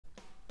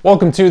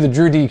Welcome to the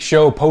DrewDekes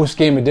Show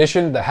post-game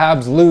edition. The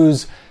Habs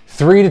lose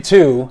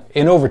 3-2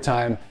 in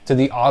overtime to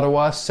the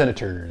Ottawa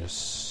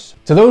Senators.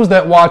 To those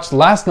that watched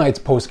last night's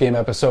post-game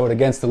episode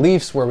against the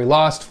Leafs where we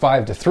lost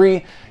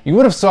 5-3, you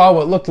would have saw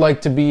what looked like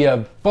to be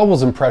a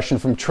Bubbles impression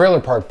from Trailer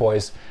Park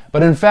Boys,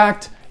 but in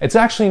fact, it's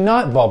actually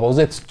not Bubbles,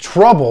 it's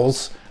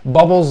Troubles,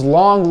 Bubbles'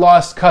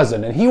 long-lost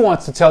cousin, and he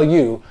wants to tell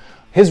you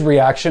his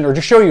reaction, or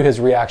to show you his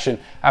reaction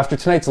after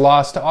tonight's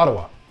loss to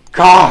Ottawa.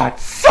 God,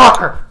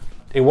 sucker!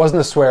 It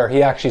wasn't a swear,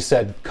 he actually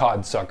said,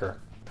 "Cod sucker."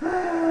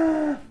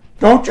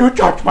 Don't you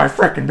touch my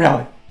frickin'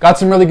 belly. Got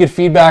some really good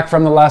feedback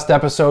from the last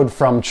episode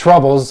from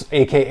Troubles,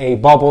 aka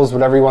Bubbles,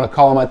 whatever you want to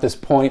call him at this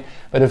point.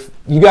 But if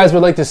you guys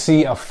would like to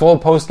see a full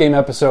post-game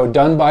episode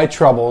done by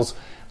Troubles,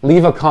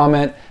 leave a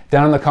comment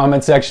down in the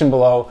comment section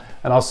below,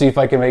 and I'll see if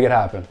I can make it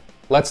happen.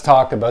 Let's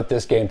talk about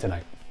this game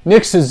tonight.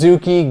 Nick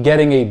Suzuki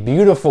getting a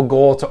beautiful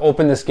goal to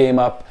open this game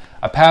up.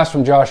 A pass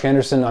from Josh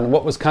Anderson on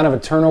what was kind of a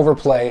turnover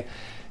play.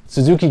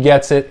 Suzuki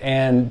gets it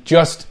and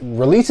just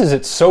releases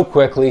it so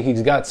quickly.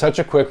 He's got such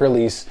a quick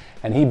release,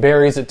 and he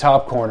buries it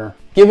top corner,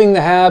 giving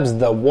the Habs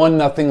the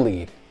 1-0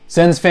 lead.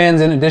 Sens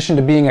fans, in addition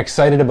to being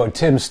excited about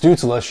Tim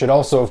Stutzle, should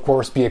also, of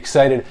course, be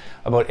excited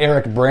about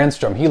Eric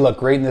Brannstrom. He looked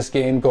great in this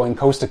game, going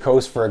coast to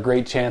coast for a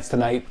great chance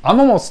tonight. I'm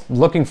almost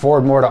looking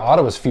forward more to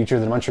Ottawa's future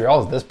than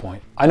Montreal's at this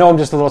point. I know I'm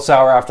just a little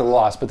sour after the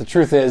loss, but the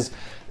truth is,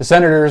 the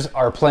Senators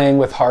are playing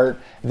with heart.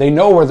 They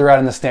know where they're at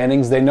in the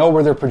standings. They know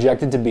where they're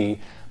projected to be.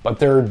 But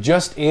they're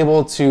just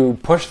able to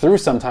push through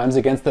sometimes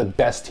against the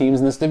best teams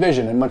in this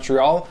division. And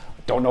Montreal,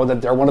 don't know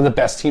that they're one of the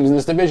best teams in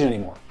this division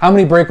anymore. How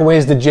many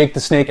breakaways did Jake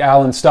the Snake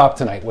Allen stop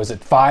tonight? Was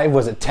it 5?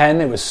 Was it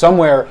 10? It was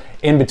somewhere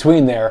in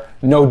between there,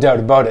 no doubt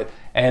about it.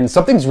 And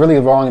something's really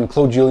wrong in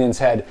Claude Julien's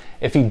head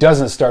if he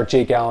doesn't start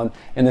Jake Allen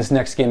in this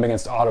next game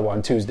against Ottawa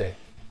on Tuesday.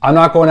 I'm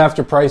not going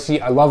after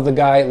Pricey. I love the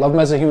guy, love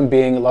him as a human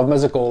being, love him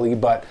as a goalie,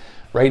 but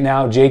right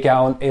now Jake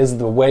Allen is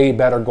the way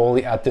better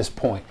goalie at this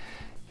point.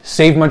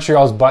 Saved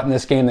Montreal's butt in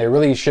this game. They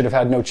really should have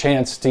had no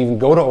chance to even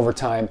go to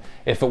overtime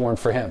if it weren't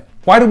for him.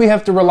 Why do we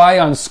have to rely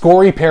on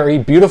Corey Perry,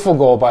 beautiful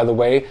goal by the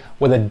way,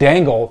 with a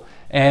dangle,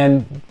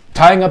 and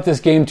tying up this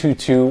game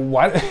 2-2?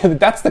 Why?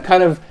 That's the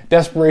kind of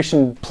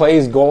desperation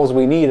plays, goals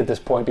we need at this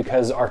point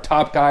because our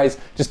top guys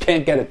just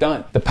can't get it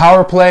done. The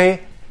power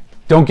play,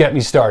 don't get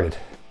me started.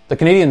 The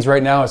Canadiens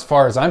right now, as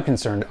far as I'm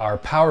concerned, are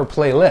power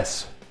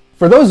play-less.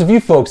 For those of you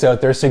folks out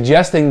there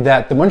suggesting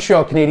that the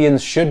Montreal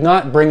Canadiens should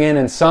not bring in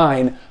and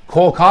sign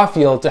Cole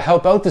Caufield to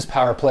help out this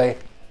power play,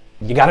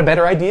 you got a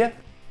better idea?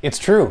 It's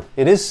true.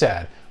 It is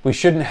sad. We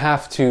shouldn't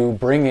have to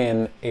bring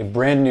in a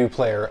brand new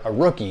player, a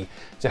rookie,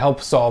 to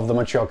help solve the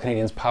Montreal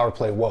Canadiens power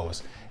play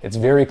woes. It's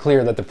very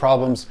clear that the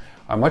problems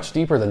are much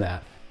deeper than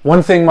that.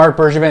 One thing Marc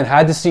Bergevin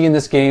had to see in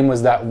this game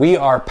was that we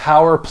are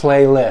power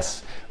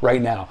play-less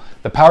right now.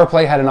 The power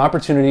play had an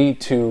opportunity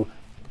to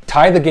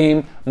tie the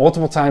game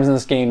multiple times in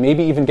this game,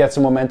 maybe even get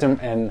some momentum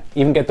and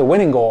even get the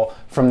winning goal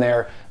from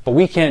there, but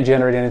we can't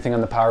generate anything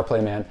on the power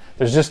play, man.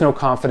 There's just no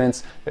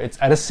confidence. It's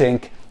at a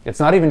sink. It's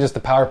not even just the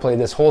power play.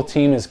 This whole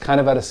team is kind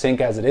of at a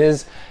sink as it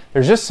is.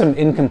 There's just some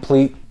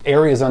incomplete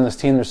areas on this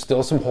team. There's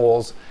still some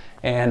holes,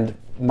 and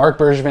Marc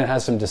Bergevin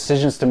has some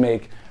decisions to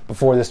make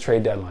before this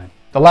trade deadline.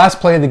 The last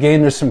play of the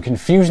game, there's some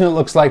confusion, it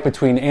looks like,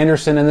 between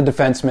Anderson and the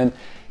defenseman.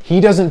 He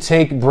doesn't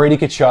take Brady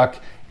Tkachuk.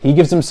 He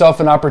gives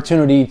himself an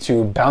opportunity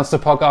to bounce the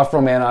puck off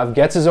Romanov,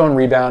 gets his own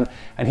rebound,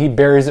 and he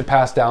buries it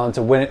past Allen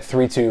to win it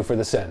 3-2 for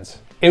the Sens.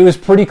 It was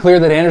pretty clear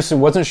that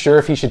Anderson wasn't sure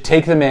if he should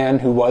take the man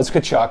who was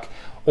Tkachuk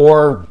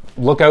or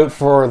look out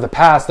for the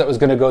pass that was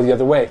going to go the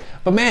other way.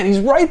 But man, he's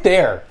right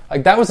there.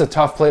 Like, that was a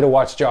tough play to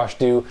watch Josh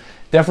do.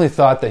 Definitely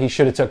thought that he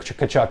should have took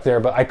Tkachuk there,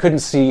 but I couldn't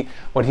see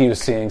what he was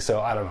seeing,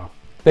 so I don't know.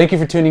 Thank you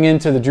for tuning in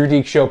to the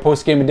DrewDekes Show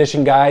post-game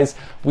edition, guys.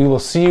 We will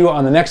see you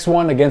on the next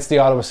one against the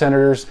Ottawa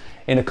Senators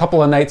in a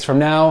couple of nights from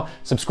now.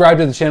 Subscribe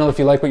to the channel if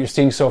you like what you're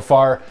seeing so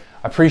far.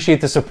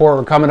 Appreciate the support.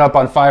 We're coming up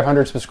on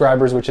 500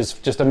 subscribers, which is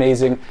just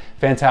amazing.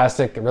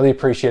 Fantastic. I really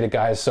appreciate it,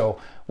 guys. So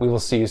we will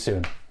see you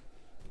soon.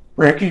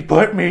 Ricky,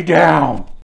 put me down.